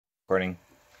Recording.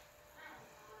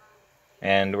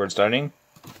 And we're starting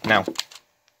now.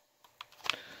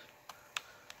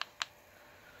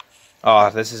 Oh,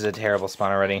 this is a terrible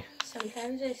spawn already.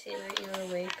 Sometimes I say that you're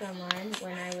awake online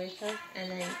when I wake up,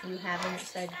 and then you haven't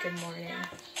said good morning.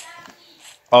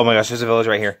 Oh my gosh, there's a village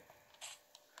right here.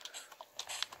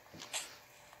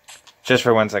 Just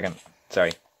for 1 second.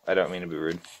 Sorry, I don't mean to be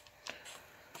rude.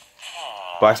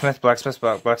 Blacksmith, blacksmith,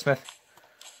 blacksmith.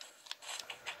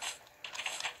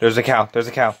 There's a cow. There's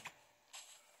a cow.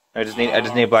 I just need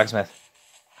a blacksmith.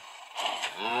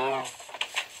 All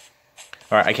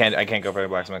right, I can't go for the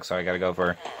blacksmith, so I gotta go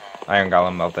for iron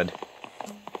golem melted.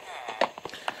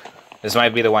 This might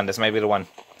be the one. This might be the one.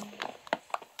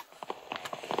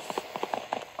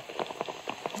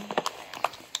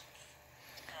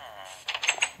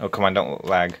 Oh, come on, don't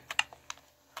lag.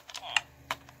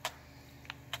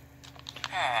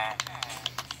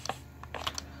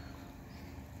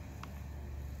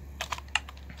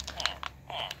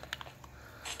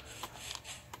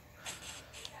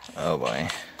 Oh boy.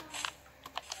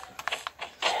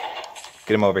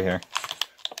 Get him over here.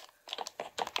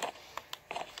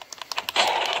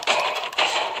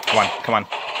 Come on, come on.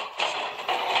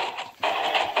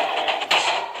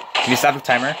 Can you stop the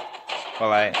timer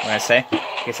when I say?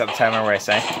 Can you stop the timer where I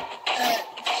say? Sure.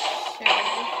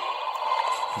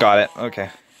 Got it, okay.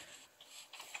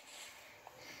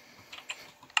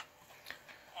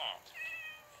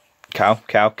 Cow,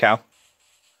 cow, cow.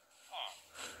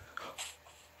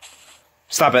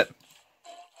 Stop it.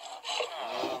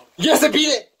 Yes, I beat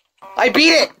it! I beat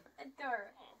it!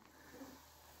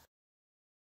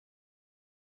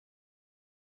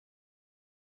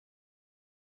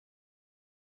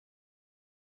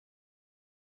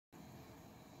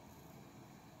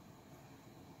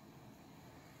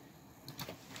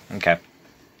 Okay.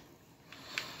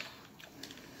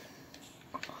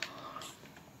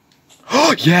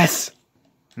 Oh, yes!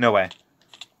 No way.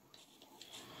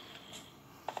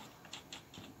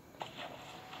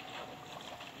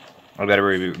 I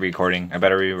better be recording. I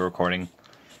better be recording.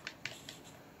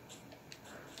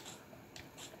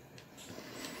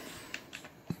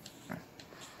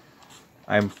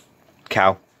 I'm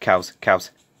cows.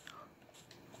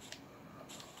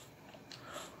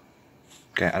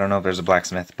 Okay, I don't know if there's a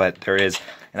blacksmith, but there is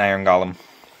an iron golem.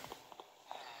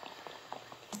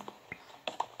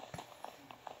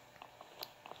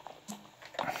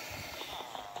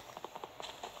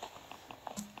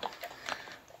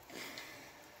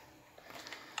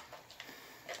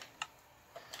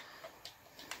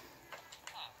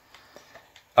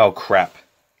 Oh crap.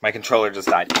 My controller just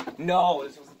died. No,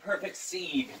 this was the perfect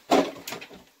seed.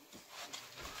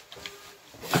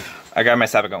 I got my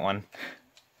subsequent one.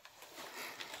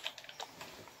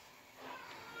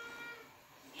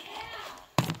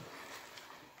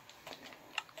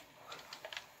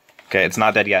 Okay, it's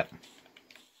not dead yet.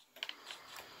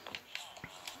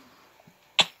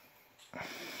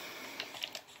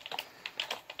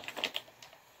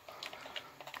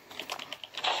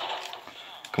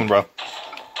 Come on, bro.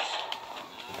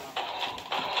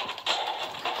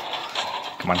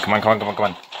 Come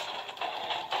on.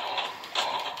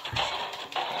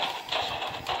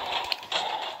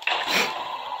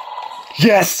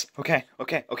 Yes! Okay.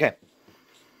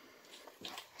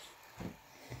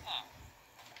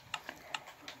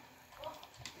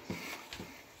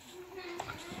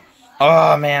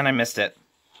 Oh man, I missed it.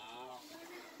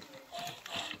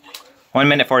 1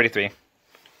 minute 43.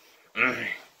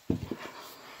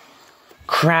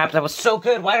 Crap, that was so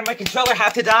good. Why did my controller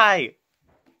have to die?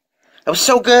 That was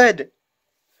so good.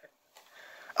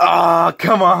 Oh,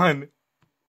 come on.